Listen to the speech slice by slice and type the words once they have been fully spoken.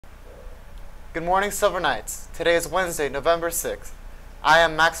Good morning, Silver Knights. Today is Wednesday, November 6th. I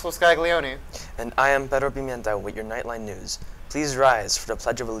am Maxwell Scaglione. And I am Pedro Pimienta with your Knightline News. Please rise for the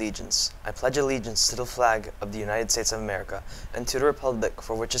Pledge of Allegiance. I pledge allegiance to the flag of the United States of America and to the republic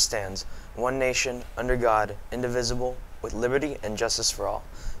for which it stands, one nation, under God, indivisible, with liberty and justice for all.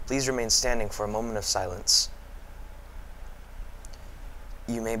 Please remain standing for a moment of silence.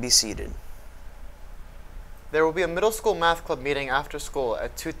 You may be seated. There will be a middle school math club meeting after school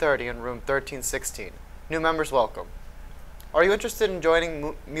at 2:30 in room 1316. New members welcome. Are you interested in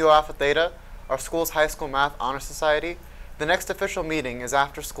joining Mu Alpha Theta, our school's high school math honor society? The next official meeting is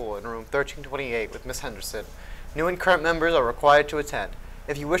after school in room 1328 with Miss Henderson. New and current members are required to attend.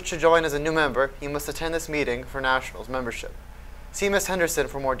 If you wish to join as a new member, you must attend this meeting for Nationals membership. See Miss Henderson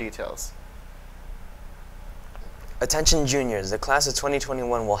for more details. Attention juniors, the class of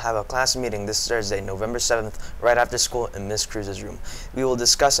 2021 will have a class meeting this Thursday, November 7th, right after school in Miss Cruz's room. We will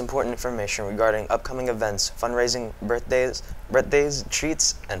discuss important information regarding upcoming events, fundraising, birthdays,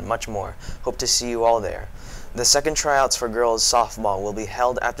 treats, and much more. Hope to see you all there. The second tryouts for girls softball will be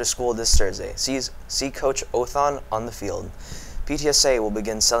held after school this Thursday. See Coach Othon on the field. PTSA will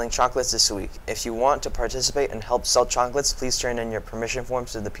begin selling chocolates this week. If you want to participate and help sell chocolates, please turn in your permission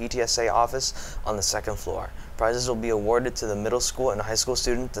forms to the PTSA office on the second floor. Prizes will be awarded to the middle school and high school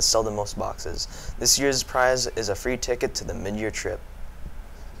student to sell the most boxes. This year's prize is a free ticket to the mid-year trip.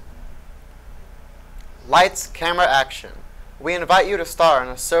 Lights, camera, action. We invite you to star in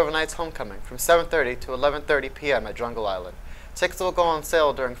a Silver Knights homecoming from 7:30 to 11:30 p.m. at Jungle Island. Tickets will go on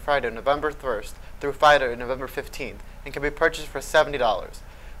sale during Friday, November 1st through Friday, November 15th and can be purchased for $70.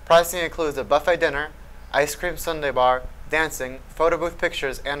 Pricing includes a buffet dinner, ice cream sundae bar, dancing, photo booth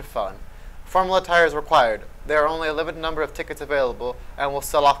pictures, and fun. Formal attire is required. There are only a limited number of tickets available and will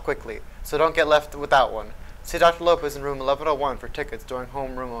sell off quickly, so don't get left without one. See Dr. Lopez in room 1101 for tickets during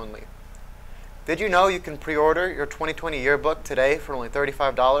homeroom only. Did you know you can pre-order your 2020 yearbook today for only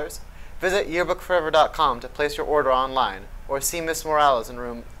 $35? Visit yearbookforever.com to place your order online, or see Miss Morales in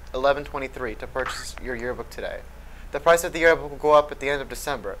room 1123 to purchase your yearbook today. The price of the yearbook will go up at the end of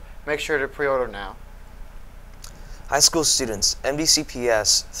December. Make sure to pre-order now. High school students,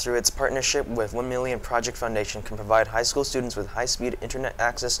 MDCPS, through its partnership with 1 Million Project Foundation, can provide high school students with high-speed internet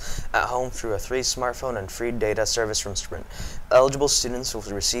access at home through a free smartphone and free data service from Sprint. Eligible students will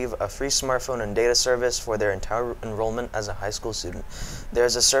receive a free smartphone and data service for their entire enrollment as a high school student. There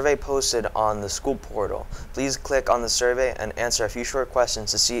is a survey posted on the school portal. Please click on the survey and answer a few short questions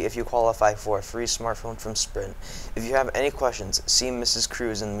to see if you qualify for a free smartphone from Sprint. If you have any questions, see Mrs.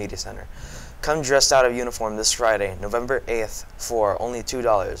 Cruz in the Media Center. Come dressed out of uniform this Friday, November 8th, for only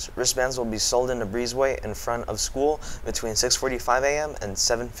 $2. Wristbands will be sold in the breezeway in front of school between 6:45 a.m. and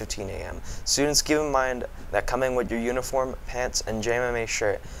 7:15 a.m. Students, keep in mind that coming with your uniform, pants, and JMMA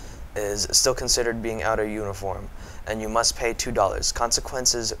shirt is still considered being out of uniform, and you must pay $2.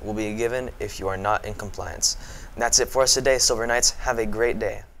 Consequences will be given if you are not in compliance. And that's it for us today, Silver Knights. Have a great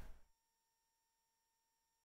day.